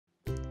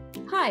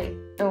Hi,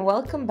 and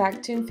welcome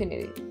back to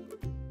Infinity.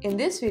 In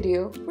this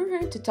video, we're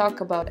going to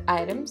talk about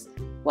items,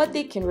 what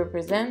they can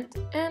represent,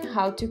 and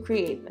how to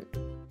create them.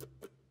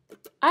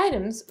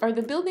 Items are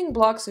the building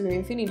blocks of your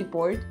Infinity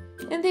board,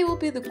 and they will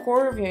be the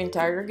core of your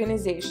entire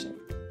organization.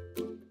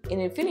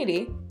 In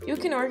Infinity, you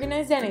can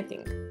organize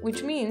anything,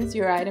 which means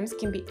your items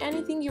can be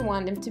anything you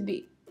want them to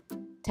be.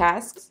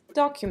 Tasks,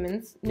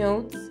 documents,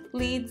 notes,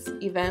 leads,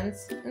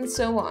 events, and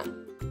so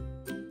on.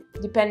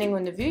 Depending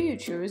on the view you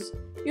choose,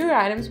 your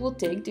items will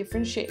take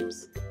different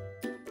shapes.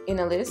 In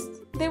a list,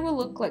 they will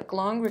look like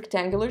long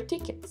rectangular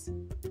tickets.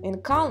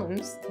 In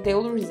columns, they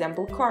will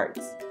resemble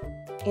cards.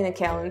 In a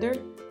calendar,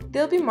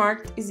 they'll be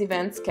marked as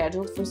events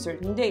scheduled for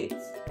certain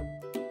dates.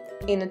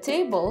 In a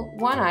table,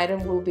 one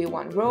item will be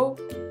one row,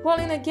 while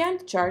in a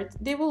Gantt chart,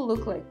 they will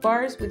look like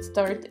bars with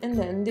start and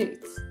end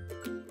dates.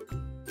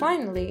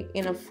 Finally,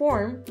 in a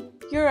form,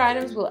 your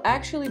items will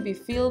actually be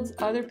fields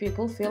other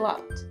people fill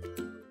out.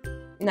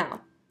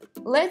 Now,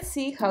 let's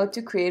see how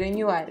to create a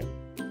new item.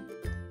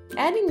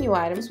 Adding new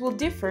items will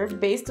differ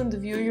based on the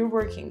view you're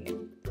working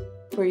in.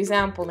 For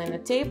example, in a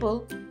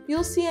table,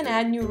 you'll see an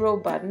Add New Row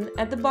button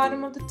at the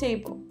bottom of the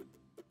table.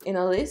 In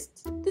a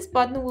list, this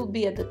button will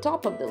be at the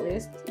top of the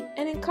list,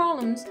 and in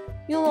columns,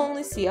 you'll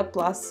only see a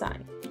plus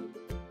sign.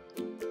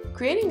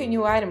 Creating a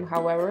new item,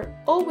 however,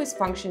 always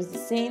functions the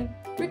same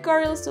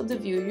regardless of the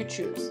view you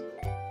choose.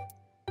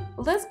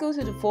 Let's go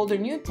to the folder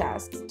New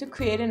Tasks to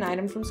create an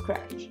item from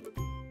scratch.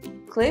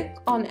 Click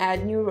on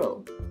Add New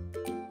Row.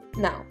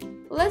 Now,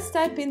 let's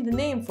type in the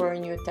name for a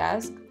new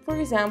task, for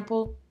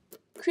example,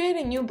 create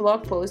a new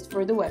blog post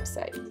for the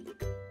website.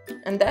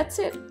 And that's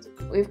it,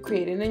 we've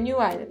created a new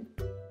item.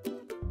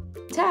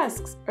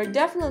 Tasks are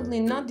definitely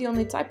not the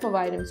only type of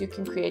items you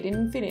can create in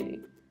Infinity.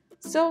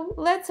 So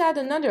let's add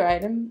another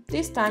item,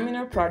 this time in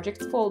our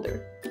projects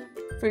folder.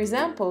 For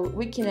example,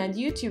 we can add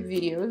YouTube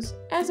videos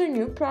as our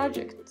new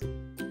project.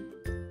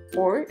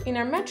 Or in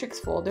our metrics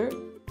folder,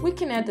 we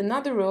can add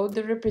another row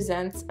that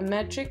represents a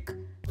metric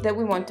that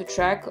we want to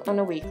track on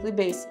a weekly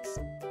basis.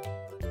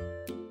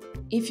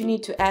 If you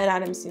need to add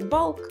items in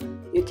bulk,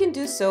 you can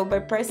do so by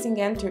pressing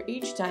Enter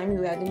each time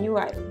you add a new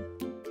item.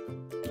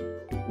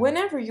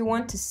 Whenever you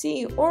want to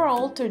see or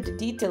alter the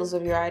details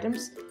of your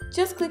items,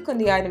 just click on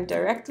the item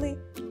directly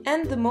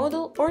and the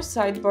modal or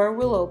sidebar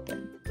will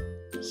open.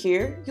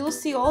 Here, you'll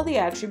see all the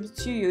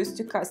attributes you use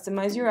to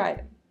customize your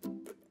item.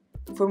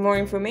 For more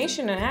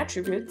information on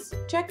attributes,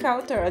 check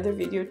out our other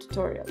video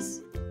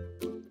tutorials.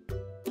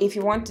 If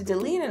you want to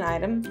delete an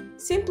item,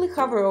 simply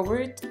hover over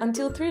it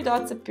until three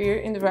dots appear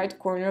in the right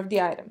corner of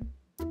the item.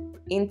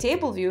 In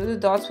table view, the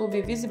dots will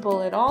be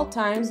visible at all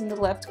times in the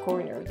left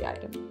corner of the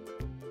item.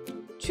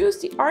 Choose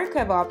the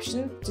Archive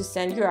option to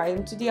send your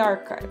item to the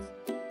archive.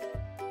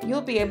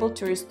 You'll be able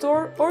to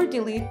restore or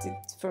delete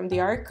it from the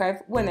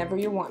archive whenever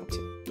you want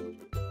to.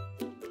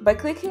 By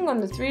clicking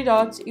on the three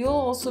dots, you'll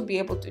also be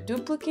able to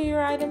duplicate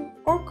your item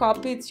or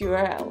copy its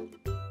URL.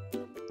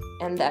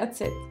 And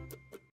that's it.